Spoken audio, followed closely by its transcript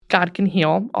God can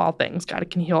heal all things.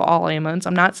 God can heal all ailments.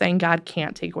 I'm not saying God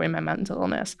can't take away my mental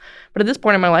illness. But at this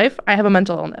point in my life, I have a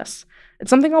mental illness. It's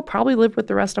something I'll probably live with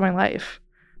the rest of my life.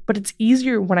 But it's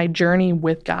easier when I journey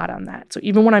with God on that. So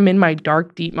even when I'm in my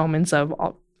dark, deep moments of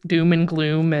doom and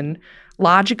gloom, and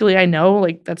logically I know,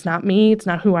 like, that's not me. It's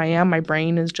not who I am. My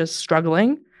brain is just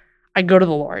struggling. I go to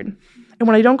the Lord. And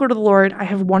when I don't go to the Lord, I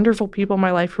have wonderful people in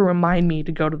my life who remind me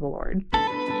to go to the Lord.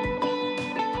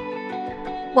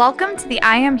 Welcome to the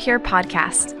I Am Here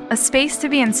podcast, a space to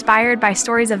be inspired by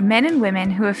stories of men and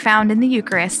women who have found in the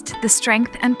Eucharist the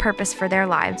strength and purpose for their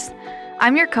lives.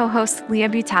 I'm your co-host, Leah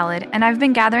Butalid, and I've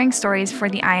been gathering stories for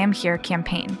the I Am Here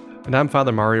campaign. And I'm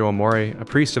Father Mario Amore, a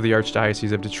priest of the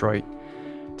Archdiocese of Detroit.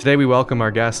 Today we welcome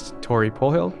our guest, Tori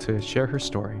Polhill, to share her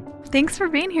story. Thanks for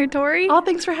being here, Tori. Oh,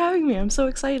 thanks for having me. I'm so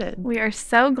excited. We are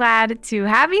so glad to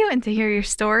have you and to hear your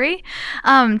story.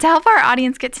 To help our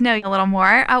audience get to know you a little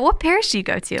more, what parish do you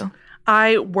go to?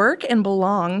 I work and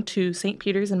belong to St.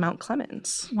 Peter's in Mount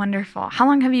Clemens. Wonderful. How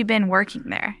long have you been working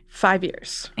there? 5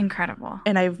 years. Incredible.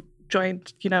 And I've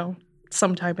joined,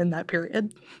 sometime in that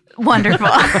period. Wonderful.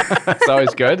 It's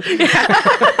always good.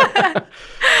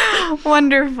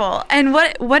 Wonderful. And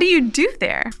what do you do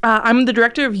there? I'm the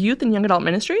director of youth and young adult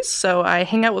ministries. So I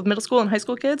hang out with middle school and high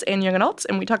school kids and young adults,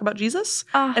 and we talk about Jesus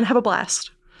and have a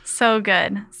blast. So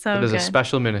good. So good. It is good. a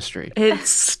special ministry.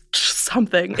 It's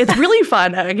something. It's really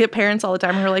fun. I get parents all the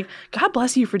time who are like, God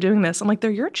bless you for doing this. I'm like,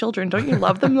 they're your children. Don't you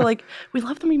love them? They're like, we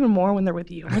love them even more when they're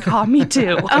with you. I'm like, oh, me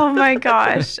too. Oh my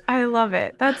gosh. I love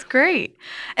it. That's great.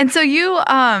 And so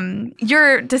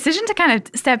your decision to kind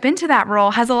of step into that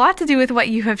role has a lot to do with what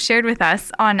you have shared with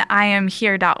us on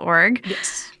iamhere.org.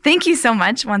 Yes. Thank you so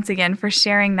much once again for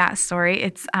sharing that story.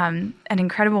 It's an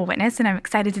incredible witness, and I'm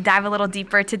excited to dive a little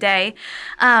deeper today.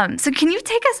 So can you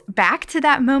take us back to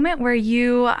that moment where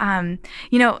you,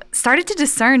 started to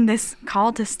discern this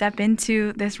call to step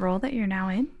into this role that you're now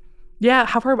in? Yeah.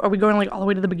 How far are we going? Like all the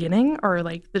way to the beginning, or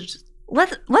like there's?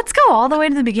 Let's go all the way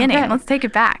to the beginning. Okay. Let's take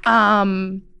it back.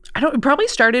 It probably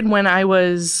started when I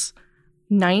was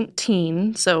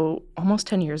 19, so almost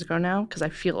 10 years ago now, because I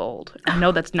feel old. I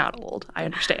know that's not old. I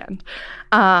understand.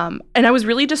 And I was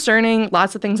really discerning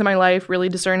lots of things in my life, really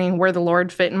discerning where the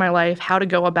Lord fit in my life, how to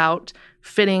go about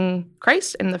fitting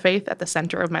Christ and the faith at the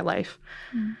center of my life.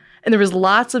 Mm. And there was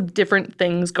lots of different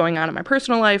things going on in my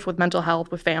personal life, with mental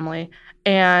health, with family.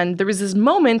 And there was this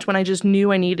moment when I just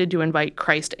knew I needed to invite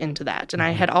Christ into that. And I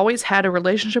had always had a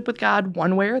relationship with God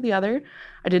one way or the other.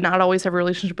 I did not always have a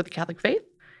relationship with the Catholic faith,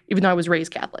 even though I was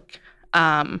raised Catholic.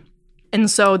 And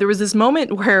so there was this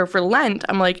moment where for Lent,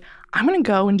 I'm like, I'm going to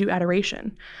go and do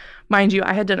adoration. Mind you,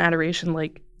 I had done adoration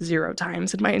like 0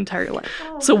 times in my entire life.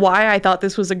 Oh. So why I thought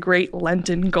this was a great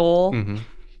Lenten goal,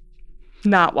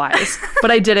 not wise.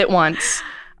 But I did it once.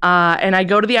 And I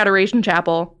go to the adoration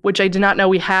chapel, which I did not know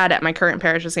we had at my current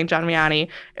parish of St. John Vianney.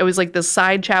 It was like this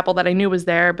side chapel that I knew was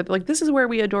there, but like, this is where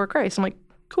we adore Christ. I'm like,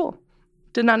 cool.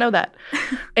 Did not know that.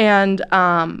 And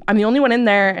I'm the only one in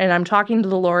there, and I'm talking to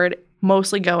the Lord,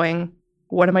 mostly going,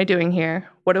 what am I doing here?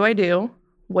 What do I do?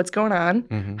 What's going on?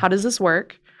 Mm-hmm. How does this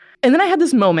work? And then I had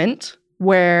this moment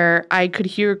where I could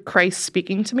hear Christ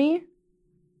speaking to me,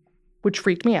 which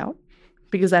freaked me out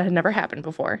because that had never happened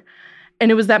before.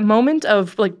 And it was that moment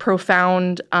of like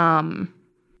profound, I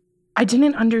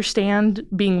didn't understand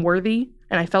being worthy,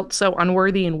 and I felt so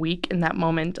unworthy and weak in that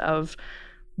moment of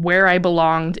where I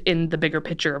belonged in the bigger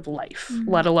picture of life,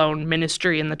 let alone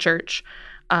ministry in the church.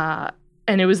 And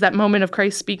it was that moment of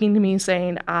Christ speaking to me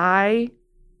saying, I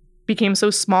became so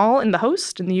small in the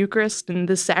host, in the Eucharist, in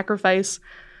this sacrifice,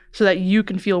 so that you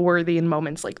can feel worthy in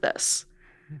moments like this.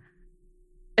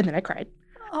 And then I cried.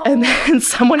 Oh. And then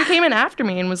someone came in after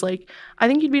me and was like, I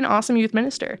think you'd be an awesome youth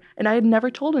minister. And I had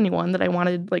never told anyone that I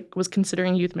was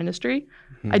considering youth ministry.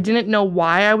 Mm-hmm. I didn't know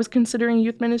why I was considering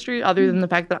youth ministry other than the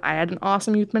fact that I had an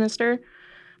awesome youth minister.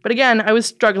 But again, I was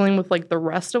struggling with like the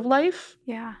rest of life.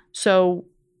 Yeah. So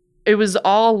it was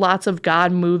all lots of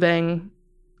God moving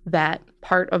that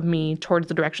part of me towards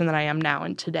the direction that I am now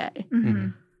and today,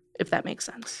 if that makes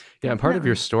sense. Yeah, and part of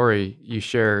your story you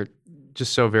share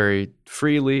just so very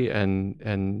freely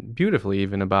and beautifully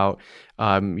even about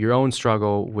your own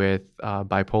struggle with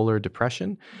bipolar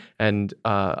depression. And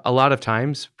a lot of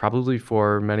times, probably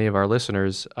for many of our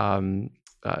listeners,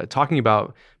 talking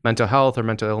about mental health or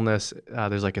mental illness,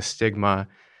 there's like a stigma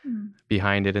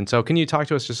behind it. And so can you talk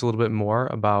to us just a little bit more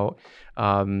about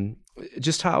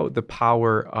just how the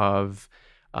power of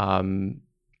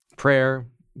prayer,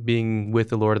 being with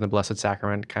the Lord in the Blessed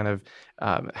Sacrament kind of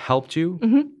helped you?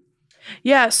 Mm-hmm.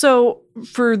 Yeah, so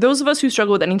for those of us who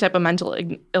struggle with any type of mental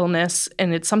illness,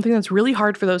 and it's something that's really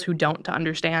hard for those who don't to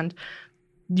understand,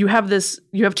 you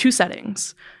have two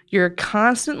settings. You're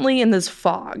constantly in this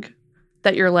fog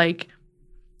that you're like,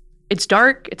 it's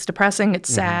dark, it's depressing,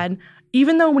 it's sad.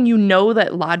 Even though when you know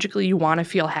that logically you want to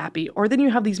feel happy, or then you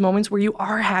have these moments where you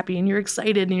are happy and you're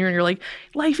excited and you're like,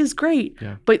 life is great.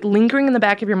 Yeah. But lingering in the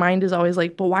back of your mind is always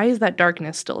like, but why is that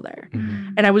darkness still there?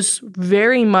 And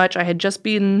I had just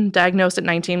been diagnosed at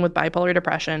 19 with bipolar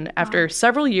depression after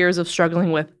several years of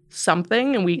struggling with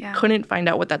something, and we couldn't find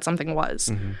out what that something was.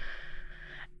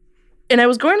 And I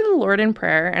was going to the Lord in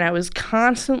prayer, and I was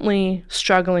constantly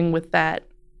struggling with that.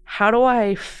 How do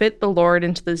I fit the Lord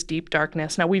into this deep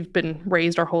darkness? Now, we've been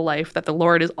raised our whole life that the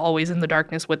Lord is always in the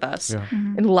darkness with us. Yeah.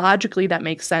 And logically, that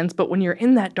makes sense. But when you're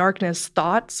in that darkness,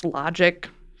 thoughts, logic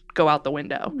go out the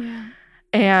window. Yeah.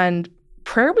 And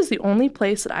prayer was the only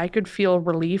place that I could feel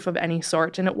relief of any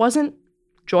sort. And it wasn't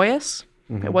joyous.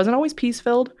 It wasn't always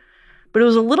peace-filled. But it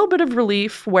was a little bit of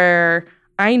relief where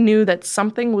I knew that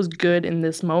something was good in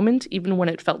this moment, even when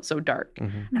it felt so dark.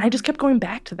 And I just kept going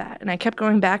back to that. And I kept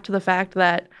going back to the fact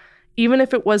that even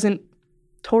if it wasn't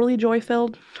totally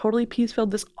joy-filled, totally peace-filled,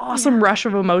 this awesome rush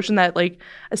of emotion that, like,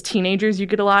 as teenagers you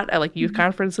get a lot at, like, youth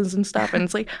conferences and stuff. And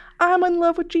it's like, I'm in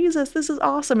love with Jesus. This is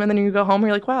awesome. And then you go home and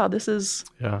you're like, wow, this is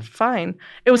fine.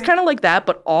 It was kind of like that,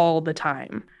 but all the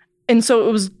time. And so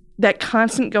it was that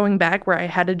constant going back where I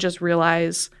had to just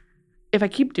realize, if I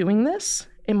keep doing this,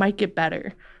 it might get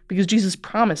better, because Jesus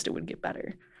promised it would get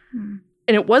better.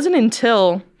 And it wasn't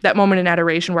until that moment in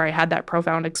adoration where I had that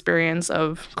profound experience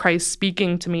of Christ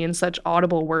speaking to me in such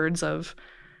audible words of,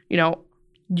 you know,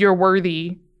 you're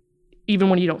worthy even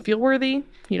when you don't feel worthy.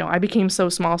 You know, I became so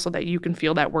small so that you can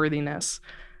feel that worthiness,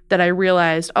 that I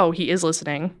realized, oh, he is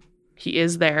listening. He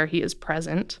is there. He is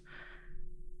present.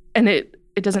 And it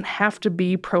doesn't have to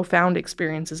be profound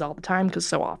experiences all the time, because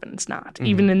so often it's not.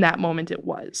 Even in that moment, it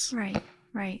was.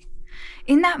 Right.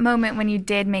 In that moment when you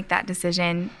did make that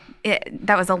decision,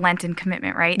 that was a Lenten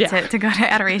commitment, right? Yeah. To go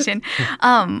to adoration.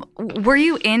 Were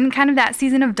you in kind of that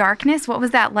season of darkness? What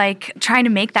was that like, trying to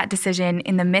make that decision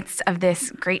in the midst of this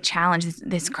great challenge,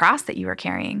 this cross that you were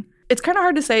carrying? It's kind of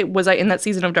hard to say, was I in that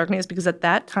season of darkness? Because at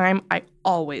that time, I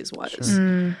always was.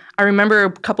 Sure. I remember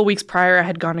a couple weeks prior, I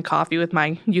had gone to coffee with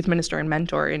my youth minister and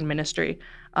mentor in ministry,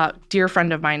 dear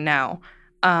friend of mine now.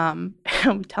 I'm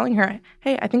telling her,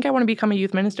 hey, I think I want to become a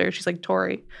youth minister. She's like,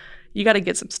 Tori, you got to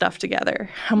get some stuff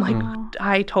together. I'm like,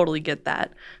 I totally get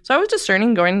that. So I was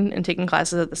discerning, going and taking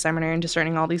classes at the seminary and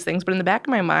discerning all these things. But in the back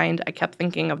of my mind, I kept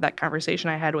thinking of that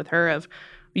conversation I had with her of,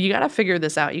 you got to figure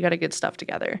this out. You got to get stuff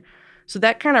together. So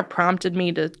that kind of prompted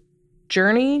me to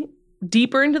journey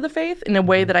deeper into the faith in a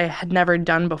way that I had never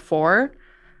done before.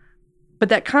 But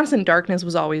that constant darkness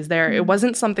was always there. It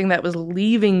wasn't something that was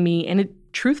leaving me, and it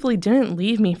truthfully didn't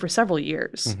leave me for several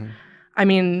years. I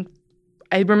mean,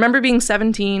 I remember being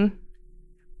 17,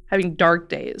 having dark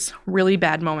days, really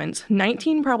bad moments.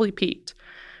 19 probably peaked,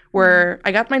 where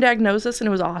I got my diagnosis and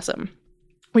it was awesome.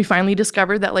 We finally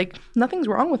discovered that, like, nothing's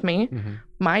wrong with me.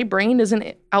 My brain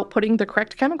isn't outputting the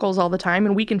correct chemicals all the time,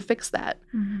 and we can fix that.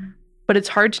 But it's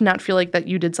hard to not feel like that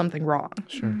you did something wrong.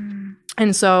 Sure.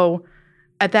 And so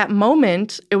at that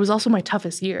moment, it was also my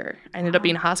toughest year. I ended up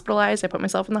being hospitalized. I put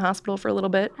myself in the hospital for a little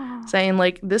bit, saying,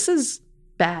 like, this is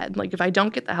bad. Like, if I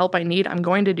don't get the help I need, I'm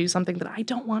going to do something that I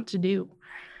don't want to do.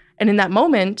 And in that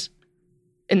moment,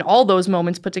 in all those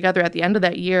moments put together at the end of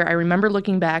that year, I remember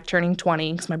looking back, turning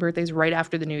 20, because my birthday's right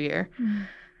after the new year,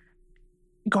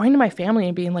 going to my family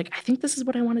and being like, I think this is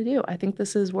what I want to do. I think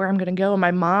this is where I'm going to go. And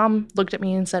my mom looked at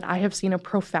me and said, I have seen a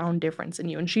profound difference in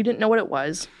you. And she didn't know what it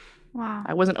was. Wow.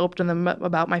 I wasn't open to them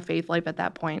about my faith life at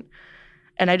that point.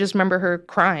 And I just remember her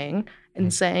crying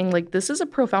and saying, like, this is a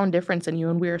profound difference in you,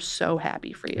 and we are so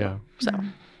happy for you. Yeah. So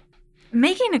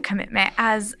making a commitment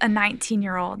as a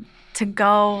 19-year-old to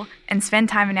go and spend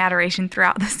time in adoration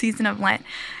throughout the season of Lent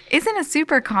isn't a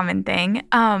super common thing.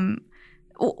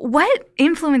 What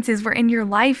influences were in your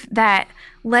life that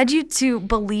led you to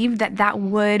believe that that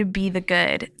would be the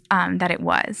good that it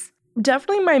was?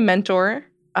 Definitely my mentor.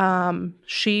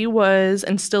 She was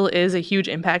and still is a huge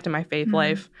impact in my faith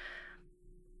life.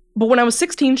 But when I was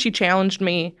 16, she challenged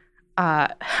me.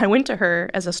 I went to her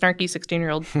as a snarky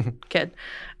 16-year-old kid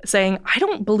saying, I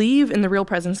don't believe in the real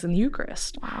presence in the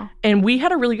Eucharist. Wow. And we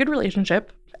had a really good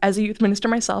relationship. As a youth minister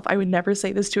myself, I would never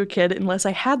say this to a kid unless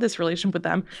I had this relationship with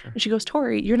them. Sure. And she goes,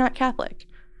 Tori, you're not Catholic.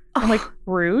 I'm like,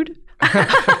 rude?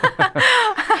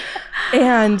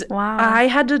 And I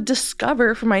had to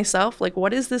discover for myself, like,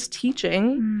 what is this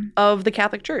teaching of the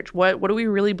Catholic Church? What do we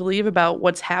really believe about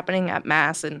what's happening at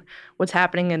Mass and what's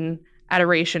happening in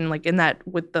adoration, like in that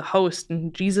with the host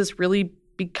and Jesus really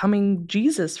becoming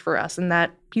Jesus for us and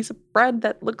that piece of bread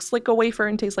that looks like a wafer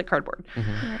and tastes like cardboard.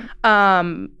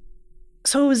 Right.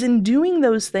 So it was in doing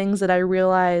those things that I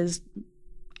realized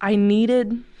I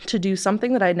needed to do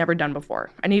something that I had never done before.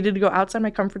 I needed to go outside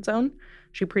my comfort zone.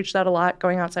 She preached that a lot,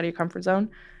 going outside of your comfort zone.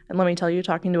 And let me tell you,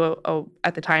 talking to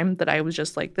at the time that I was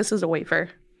just like, this is a wafer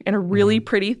and a really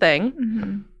pretty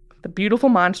thing, the beautiful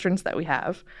monstrance that we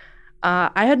have.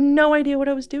 I had no idea what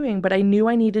I was doing, but I knew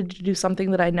I needed to do something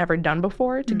that I'd never done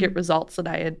before to get results that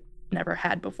I had never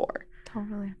had before.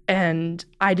 Totally. And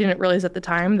I didn't realize at the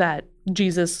time that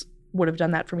Jesus would have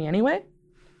done that for me anyway,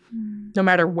 no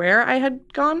matter where I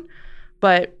had gone.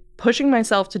 But pushing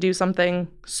myself to do something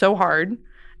so hard,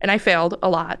 and I failed a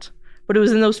lot, but it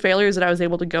was in those failures that I was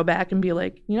able to go back and be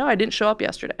like, I didn't show up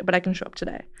yesterday, but I can show up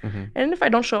today. And if I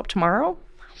don't show up tomorrow,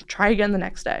 I'll try again the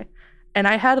next day. And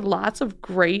I had lots of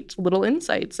great little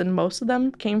insights, and most of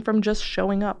them came from just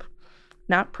showing up.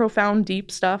 Not profound, deep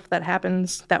stuff that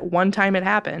happens that one time it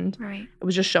happened. Right. It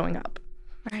was just showing up.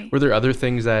 Right. Were there other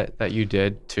things that you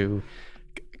did to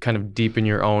kind of deepen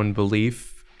your own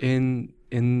belief in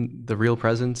the real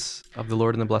presence of the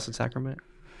Lord in the Blessed Sacrament?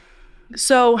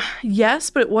 So, yes,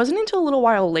 but it wasn't until a little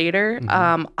while later.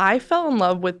 I fell in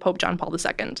love with Pope John Paul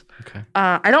II. Okay.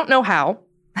 I don't know how.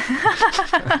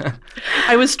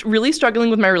 I was really struggling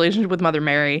with my relationship with Mother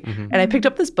Mary, and I picked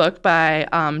up this book by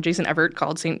Jason Everett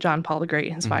called St. John Paul the Great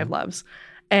and His Five Loves,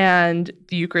 and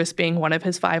the Eucharist being one of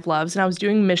his 5 loves. And I was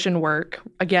doing mission work,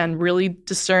 again, really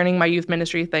discerning my youth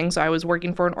ministry thing. So I was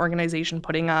working for an organization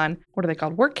putting on, what are they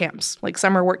called? Work camps, like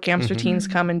summer work camps where teens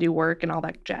come and do work and all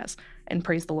that jazz and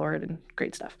praise the Lord and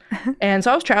great stuff. And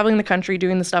so I was traveling the country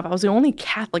doing the stuff. I was the only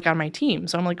Catholic on my team.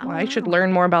 So I'm like, well, I should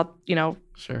learn more about,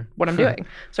 Sure. what I'm doing.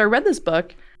 So I read this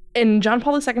book, and John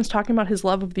Paul II's talking about his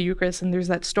love of the Eucharist, and there's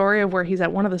that story of where he's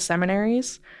at one of the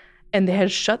seminaries, and they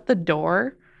had shut the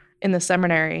door in the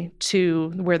seminary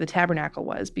to where the tabernacle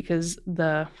was because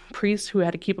the priest who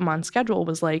had to keep him on schedule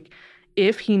was like,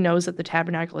 if he knows that the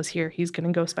tabernacle is here, he's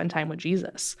going to go spend time with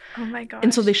Jesus. Oh my gosh.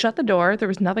 And so they shut the door. There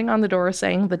was nothing on the door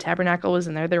saying the tabernacle was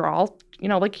in there. They were all,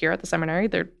 like here at the seminary,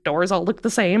 their doors all look the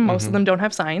same. Most of them don't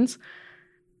have signs.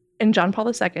 And John Paul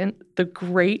II, the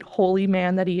great holy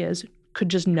man that he is, could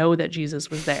just know that Jesus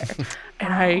was there.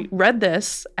 And I read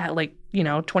this at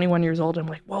 21 years old. And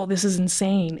I'm like, whoa, this is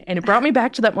insane. And it brought me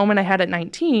back to that moment I had at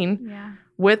 19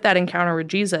 with that encounter with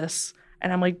Jesus.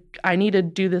 And I'm like, I need to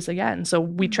do this again. So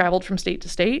we traveled from state to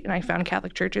state, and I found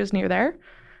Catholic churches near there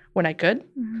when I could.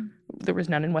 There was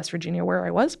none in West Virginia where I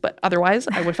was, but otherwise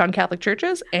I would found Catholic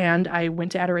churches, and I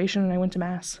went to adoration and I went to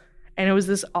Mass. And it was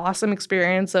this awesome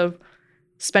experience of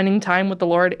spending time with the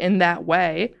Lord in that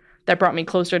way that brought me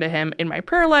closer to him in my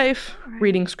prayer life,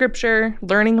 reading scripture,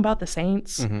 learning about the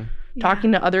saints,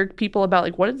 talking to other people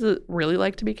about what is it really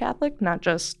like to be Catholic, not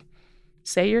just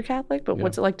say you're Catholic, but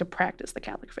what's it like to practice the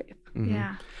Catholic faith.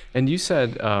 Yeah. And you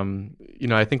said,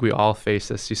 I think we all face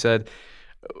this. You said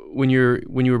when you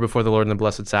were before the Lord in the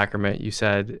Blessed Sacrament, you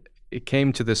said it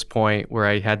came to this point where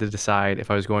I had to decide if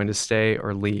I was going to stay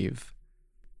or leave.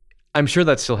 I'm sure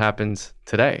that still happens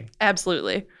today.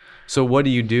 Absolutely. So what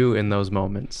do you do in those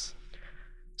moments?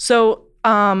 So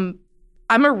I'm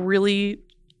a really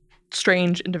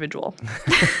strange individual.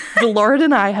 The Lord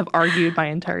and I have argued my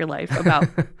entire life about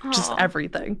just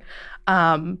everything.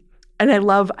 And I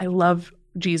love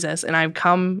Jesus, and I've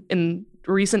come in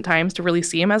recent times to really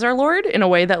see him as our Lord in a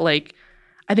way that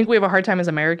I think we have a hard time as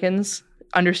Americans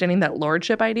understanding that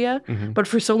lordship idea. But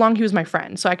for so long he was my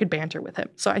friend, so I could banter with him.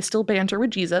 So I still banter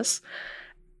with Jesus.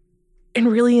 And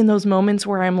really in those moments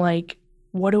where I'm like,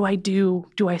 what do I do?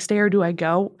 Do I stay or do I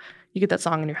go? You get that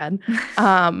song in your head.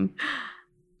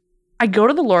 I go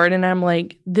to the Lord and I'm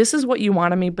like, this is what you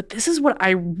want of me, but this is what I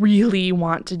really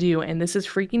want to do. And this is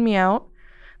freaking me out.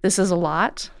 This is a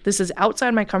lot. This is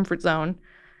outside my comfort zone.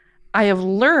 I have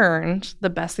learned the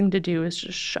best thing to do is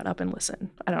just shut up and listen.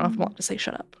 I don't know if I'm allowed to say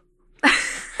shut up.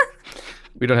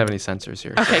 We don't have any censors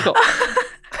here. Okay, cool.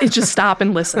 It's just stop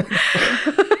and listen.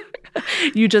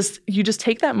 You just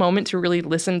take that moment to really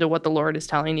listen to what the Lord is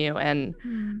telling you.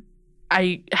 And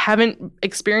I haven't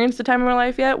experienced a time in my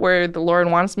life yet where the Lord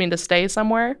wants me to stay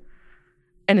somewhere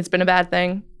and it's been a bad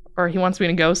thing, or he wants me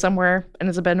to go somewhere and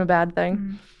it's been a bad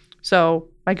thing. So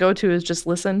my go-to is just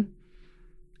listen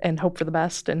and hope for the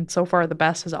best. And so far, the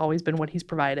best has always been what he's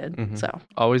provided. So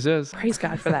always is. Praise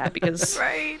God for that, because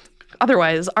Right.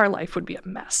 otherwise our life would be a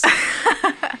mess.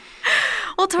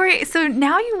 Well, Tori, so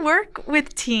now you work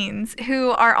with teens who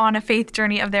are on a faith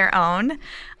journey of their own.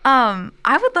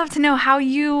 I would love to know how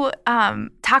you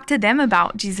talk to them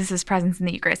about Jesus' presence in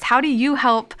the Eucharist. How do you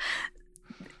help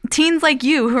teens like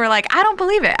you who are like, I don't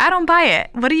believe it. I don't buy it.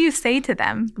 What do you say to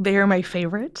them? They are my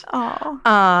favorite. Oh.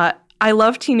 I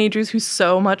love teenagers who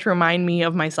so much remind me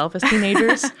of myself as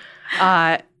teenagers.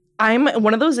 I'm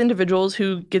one of those individuals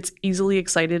who gets easily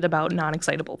excited about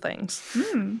non-excitable things.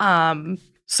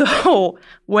 So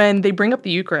when they bring up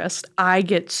the Eucharist, I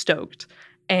get stoked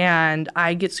and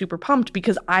I get super pumped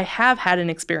because I have had an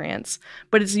experience.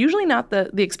 But it's usually not the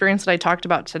experience that I talked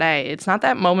about today. It's not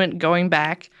that moment going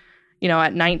back,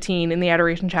 at 19 in the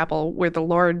Adoration Chapel where the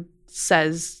Lord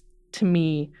says to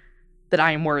me that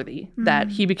I am worthy, that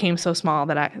he became so small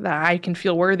that I can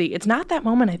feel worthy. It's not that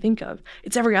moment I think of.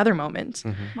 It's every other moment.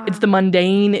 Wow. It's the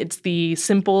mundane, it's the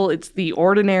simple, it's the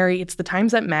ordinary. It's the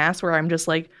times at Mass where I'm just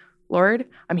like, Lord,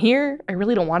 I'm here. I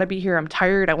really don't want to be here. I'm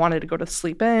tired. I wanted to go to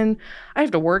sleep in. I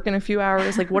have to work in a few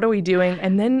hours. Like, what are we doing?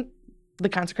 And then the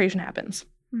consecration happens.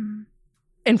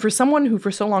 And for someone who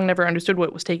for so long never understood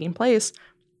what was taking place,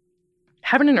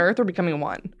 heaven and earth are becoming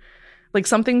one. Like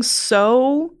something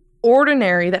so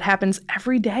ordinary that happens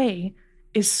every day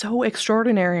is so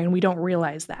extraordinary and we don't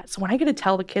realize that. So when I get to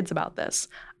tell the kids about this,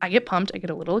 I get pumped. I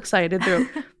get a little excited.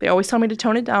 They always tell me to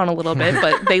tone it down a little bit,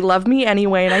 but they love me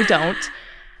anyway and I don't.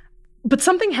 But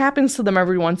something happens to them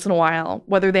every once in a while,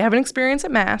 whether they have an experience at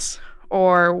Mass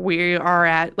or we are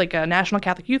at like a National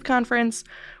Catholic Youth Conference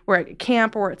or at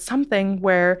camp or at something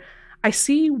where I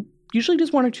see usually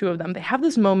just one or two of them. They have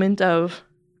this moment of,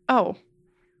 oh,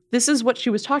 this is what she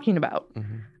was talking about.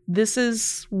 This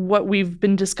is what we've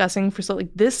been discussing for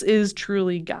this is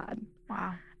truly God.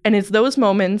 Wow. And it's those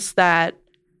moments that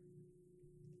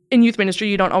in youth ministry,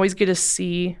 you don't always get to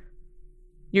see.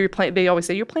 They always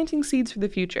say you're planting seeds for the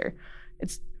future.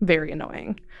 It's very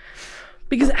annoying.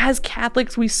 Because as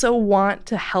Catholics, we so want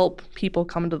to help people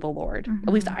come to the Lord.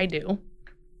 At least I do.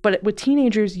 But with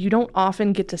teenagers, you don't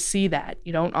often get to see that.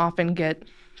 You don't often get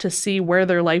to see where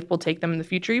their life will take them in the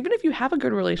future. Even if you have a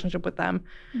good relationship with them,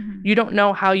 you don't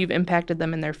know how you've impacted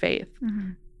them in their faith.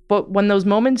 But when those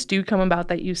moments do come about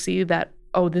that you see that,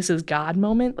 oh, this is God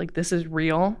moment, like this is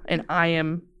real and I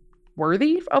am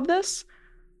worthy of this,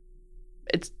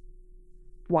 it's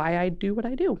why I do what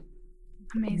I do.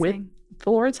 Amazing. With the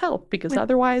Lord's help, because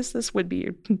otherwise this would be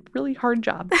a really hard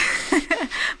job.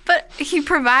 But he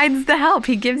provides the help.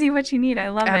 He gives you what you need. I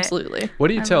love it. Absolutely. What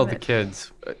do you tell the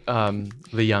kids,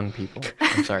 the young people?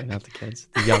 I'm sorry, not the kids,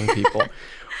 the young people.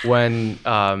 When,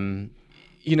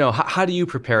 how do you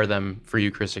prepare them for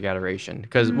Eucharistic adoration?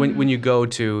 Because when you go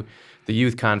to the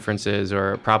youth conferences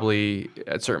or probably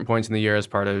at certain points in the year as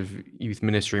part of youth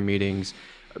ministry meetings,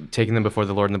 taking them before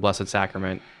the Lord in the Blessed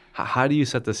Sacrament, how do you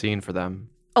set the scene for them?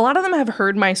 A lot of them have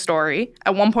heard my story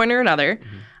at one point or another.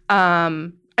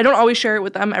 I don't always share it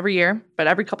with them every year, but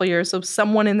every couple of years, so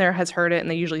someone in there has heard it and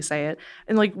they usually say it.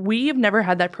 And we have never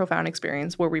had that profound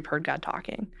experience where we've heard God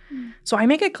talking. So I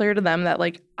make it clear to them that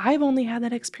I've only had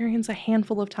that experience a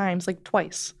handful of times,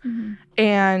 twice.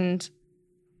 And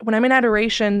when I'm in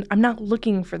adoration, I'm not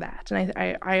looking for that. And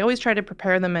I always try to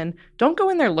prepare them and don't go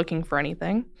in there looking for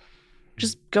anything.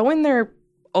 Just go in there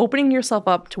opening yourself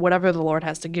up to whatever the Lord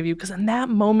has to give you, because in that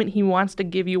moment, he wants to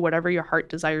give you whatever your heart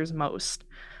desires most,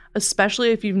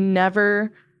 especially if you've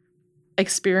never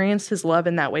experienced his love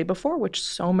in that way before, which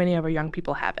so many of our young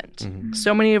people haven't.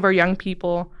 So many of our young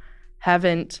people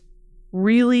haven't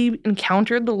really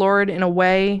encountered the Lord in a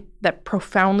way that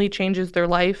profoundly changes their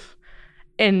life.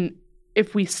 And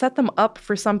if we set them up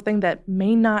for something that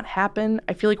may not happen,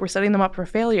 I feel like we're setting them up for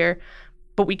failure.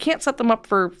 But we can't set them up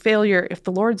for failure if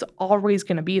the Lord's always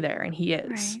going to be there, and he is.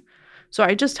 Right. So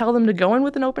I just tell them to go in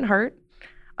with an open heart.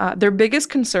 Their biggest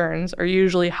concerns are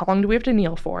usually, how long do we have to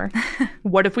kneel for?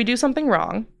 What if we do something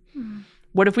wrong?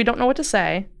 What if we don't know what to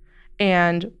say?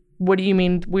 And what do you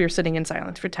mean we're sitting in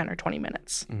silence for 10 or 20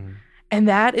 minutes? And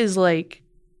that is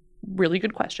really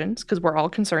good questions, because we're all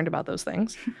concerned about those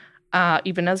things.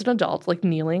 Even as an adult,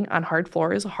 kneeling on hard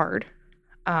floor is hard.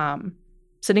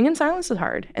 Sitting in silence is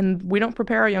hard, and we don't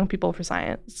prepare our young people for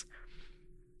science.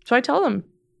 So I tell them,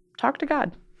 talk to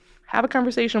God. Have a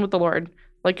conversation with the Lord.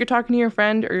 Like you're talking to your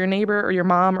friend or your neighbor or your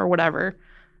mom or whatever.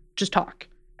 Just talk.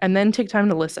 And then take time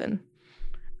to listen.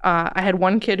 I had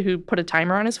one kid who put a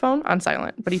timer on his phone on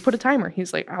silent, but he put a timer.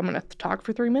 He's like, I'm going to talk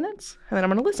for 3 minutes, and then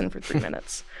I'm going to listen for 3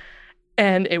 minutes.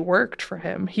 And it worked for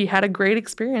him. He had a great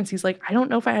experience. He's like, I don't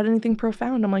know if I had anything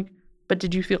profound. I'm like, but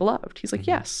did you feel loved? He's like,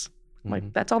 yes.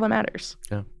 I'm that's all that matters.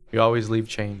 Yeah. You always leave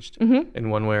changed in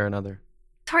one way or another.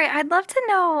 Tori, I'd love to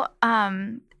know,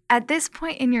 at this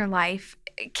point in your life,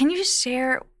 can you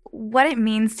share what it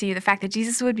means to you, the fact that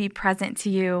Jesus would be present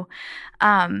to you,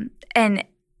 and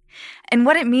and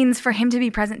what it means for him to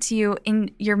be present to you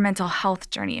in your mental health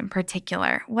journey in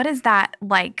particular. What is that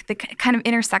like, the kind of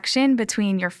intersection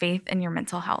between your faith and your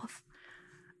mental health?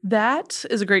 That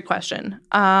is a great question.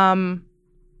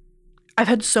 I've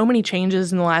had so many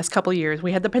changes in the last couple of years.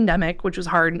 We had the pandemic, which was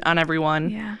hard on everyone.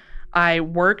 Yeah. I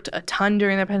worked a ton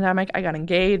during the pandemic. I got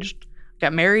engaged,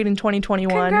 got married in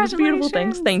 2021. It was beautiful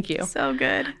things. Thank you. So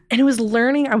good. And it was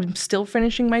learning. I'm still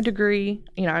finishing my degree.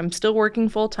 I'm still working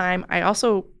full time. I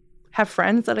also have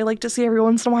friends that I like to see every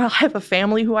once in a while. I have a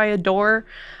family who I adore.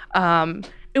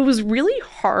 It was really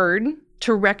hard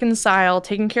to reconcile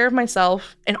taking care of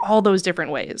myself in all those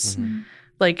different ways. Mm-hmm.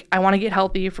 Like, I want to get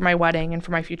healthy for my wedding and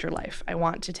for my future life. I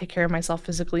want to take care of myself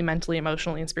physically, mentally,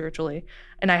 emotionally, and spiritually.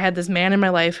 And I had this man in my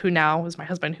life who now is my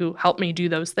husband who helped me do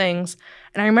those things.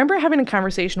 And I remember having a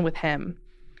conversation with him,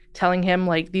 telling him,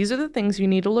 like, these are the things you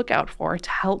need to look out for to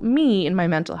help me in my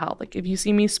mental health. Like, if you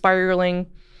see me spiraling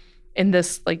in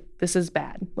this, like, this is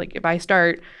bad. Like, if I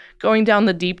start going down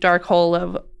the deep, dark hole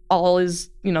of all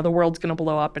is, the world's going to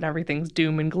blow up and everything's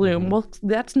doom and gloom. Mm-hmm. Well,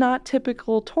 that's not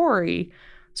typical Tori.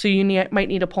 So you might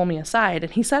need to pull me aside.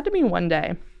 And he said to me one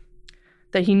day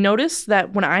that he noticed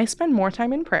that when I spend more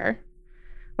time in prayer,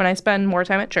 when I spend more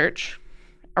time at church,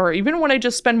 or even when I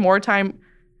just spend more time,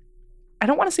 I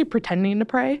don't want to say pretending to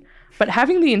pray, but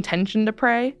having the intention to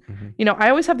pray. Mm-hmm. I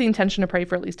always have the intention to pray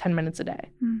for at least 10 minutes a day,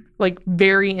 like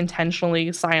very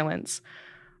intentionally silence.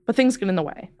 But things get in the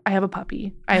way. I have a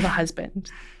puppy. I have a husband.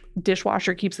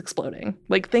 Dishwasher keeps exploding.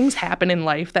 Like, things happen in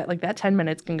life that, like, that 10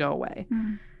 minutes can go away.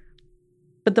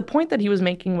 But the point that he was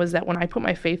making was that when I put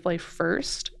my faith life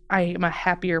first, I am a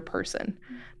happier person.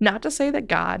 Not to say that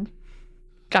God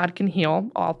can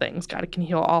heal all things. God can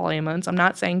heal all ailments. I'm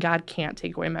not saying God can't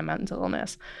take away my mental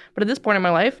illness. But at this point in my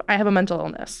life, I have a mental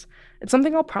illness. It's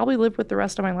something I'll probably live with the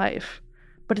rest of my life.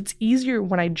 But it's easier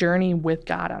when I journey with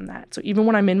God on that. So even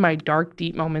when I'm in my dark,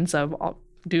 deep moments of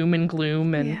doom and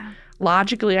gloom, and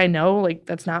logically I know, like,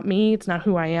 that's not me. It's not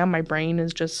who I am. My brain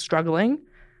is just struggling.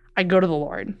 I go to the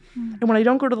Lord. And when I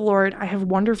don't go to the Lord, I have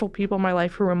wonderful people in my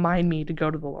life who remind me to go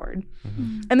to the Lord.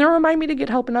 And they'll remind me to get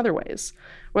help in other ways,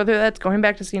 whether that's going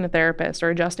back to seeing a therapist or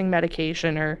adjusting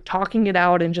medication or talking it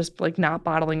out and just, like, not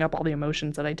bottling up all the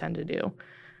emotions that I tend to do.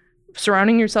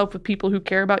 Surrounding yourself with people who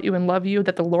care about you and love you,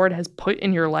 that the Lord has put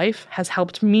in your life, has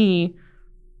helped me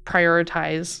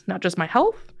prioritize not just my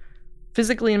health,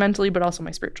 physically and mentally, but also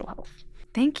my spiritual health.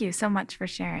 Thank you so much for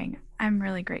sharing. I'm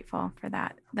really grateful for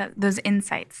those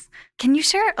insights. Can you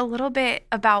share a little bit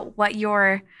about what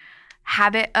your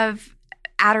habit of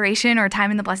adoration or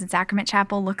time in the Blessed Sacrament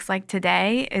Chapel looks like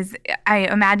today? I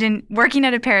imagine working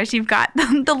at a parish, you've got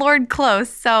the Lord close.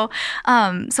 So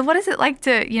what is it like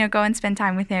to, go and spend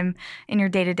time with him in your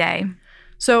day-to-day?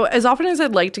 So as often as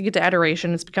I'd like to get to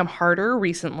adoration, it's become harder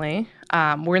recently.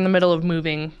 We're in the middle of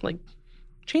moving,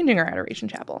 changing our adoration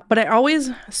chapel. But I always,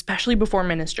 especially before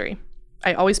ministry,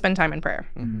 I always spend time in prayer.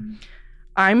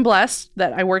 I'm blessed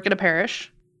that I work at a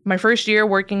parish. My first year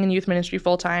working in youth ministry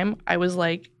full-time, I was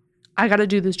like, I got to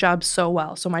do this job so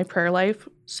well. So my prayer life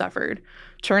suffered.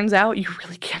 Turns out you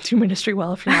really can't do ministry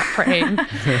well if you're not praying.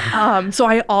 So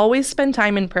I always spend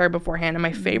time in prayer beforehand. And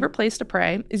my favorite place to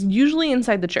pray is usually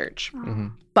inside the church.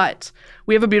 But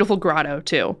we have a beautiful grotto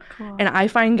too. Cool. And I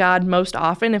find God most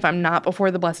often, if I'm not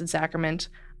before the Blessed Sacrament,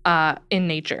 in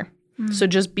nature. So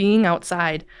just being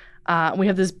outside. We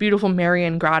have this beautiful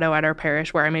Marian grotto at our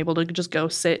parish where I'm able to just go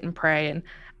sit and pray and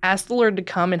ask the Lord to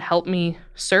come and help me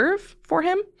serve for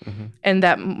him, and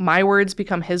that my words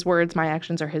become his words, my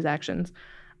actions are his actions.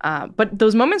 But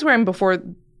those moments where I'm before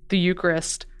the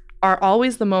Eucharist are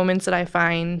always the moments that I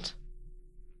find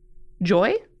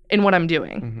joy in what I'm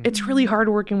doing. It's really hard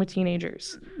working with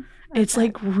teenagers. It's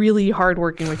really hard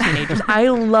working with teenagers. I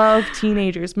love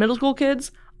teenagers. Middle school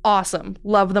kids, awesome.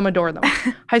 Love them, adore them.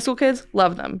 High school kids,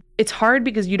 love them. It's hard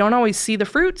because you don't always see the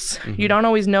fruits. You don't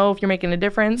always know if you're making a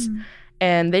difference.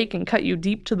 And they can cut you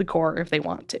deep to the core if they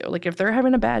want to. Like, if they're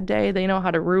having a bad day, they know how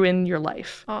to ruin your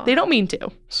life. They don't mean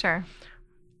to. Sure.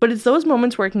 But it's those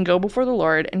moments where I can go before the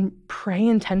Lord and pray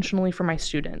intentionally for my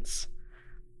students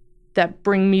that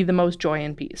bring me the most joy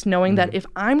and peace, knowing that if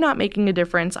I'm not making a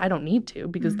difference, I don't need to,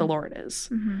 because the Lord is.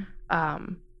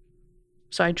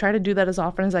 So I try to do that as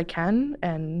often as I can,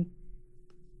 and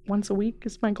once a week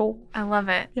is my goal. I love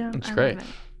it. Yeah, that's great.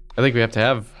 I think we have to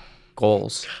have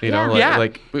goals, Yeah.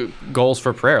 like goals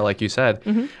for prayer, like you said.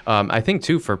 I think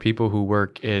too, for people who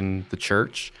work in the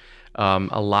church,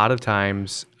 a lot of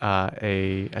times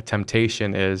a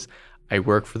temptation is, I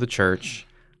work for the church,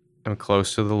 I'm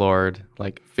close to the Lord,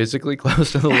 like physically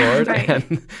close to the Lord,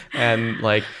 Right. and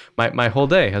like my whole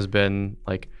day has been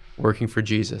like working for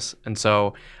Jesus. And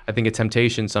so I think a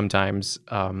temptation sometimes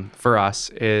for us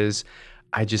is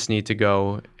I just need to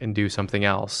go and do something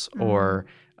else. Or,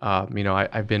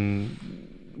 I've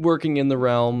been working in the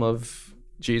realm of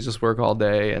Jesus work all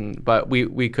day, but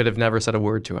we could have never said a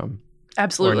word to him.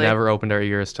 Absolutely. Or never opened our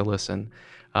ears to listen.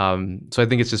 So I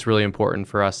think it's just really important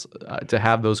for us to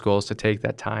have those goals, to take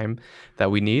that time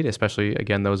that we need, especially,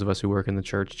 again, those of us who work in the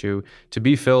church, to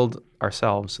be filled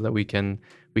ourselves so that we can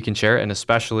share it, and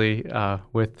especially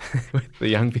with the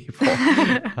young people.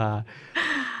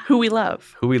 Who we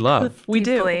love. Who we love. We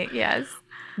Deeply, do. yes.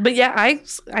 But yeah,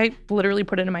 I literally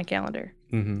put it in my calendar.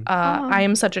 Mm-hmm. I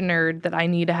am such a nerd that I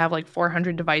need to have like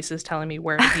 400 devices telling me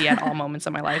where to be at all moments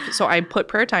of my life. So I put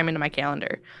prayer time into my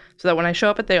calendar so that when I show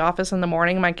up at the office in the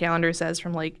morning, my calendar says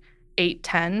from like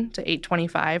 8:10 to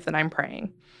 8:25 that I'm praying.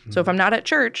 Mm-hmm. So if I'm not at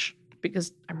church,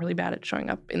 because I'm really bad at showing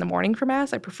up in the morning for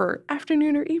Mass, I prefer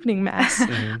afternoon or evening Mass,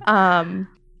 mm-hmm.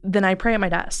 Then I pray at my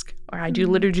desk, or I do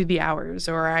liturgy of the hours,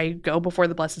 or I go before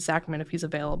the Blessed Sacrament if he's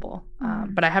available.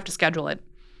 But I have to schedule it.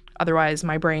 Otherwise,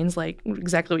 my brain's like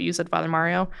exactly what you said, Father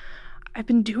Mario. I've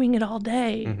been doing it all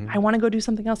day. Mm-hmm. I want to go do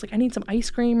something else. Like I need some ice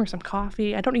cream or some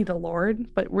coffee. I don't need the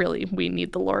Lord, but really we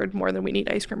need the Lord more than we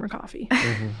need ice cream or coffee.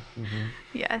 Mm-hmm. Mm-hmm.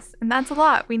 Yes, and that's a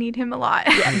lot. We need him a lot.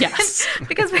 Yeah, yes.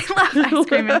 Because we love ice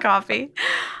cream and coffee.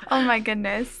 Oh my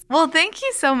goodness. Well, thank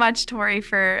you so much, Tori,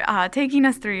 for taking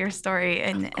us through your story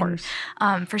and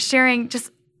for sharing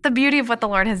just the beauty of what the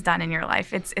Lord has done in your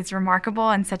life. It's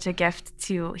remarkable and such a gift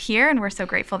to hear, and we're so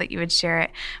grateful that you would share it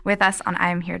with us on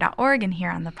iamhere.org and here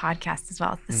on the podcast as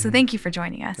well. Mm-hmm. So thank you for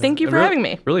joining us. Thank you for having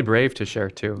me. Really brave to share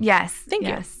too. Yes. Thank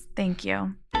you. Thank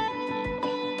you.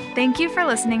 Thank you for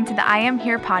listening to the I Am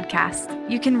Here podcast.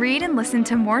 You can read and listen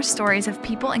to more stories of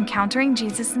people encountering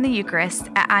Jesus in the Eucharist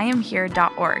at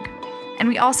iamhere.org. And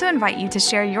we also invite you to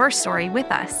share your story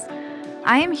with us.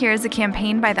 I Am Here is a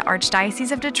campaign by the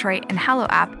Archdiocese of Detroit and Hallow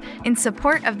app in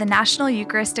support of the National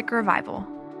Eucharistic Revival.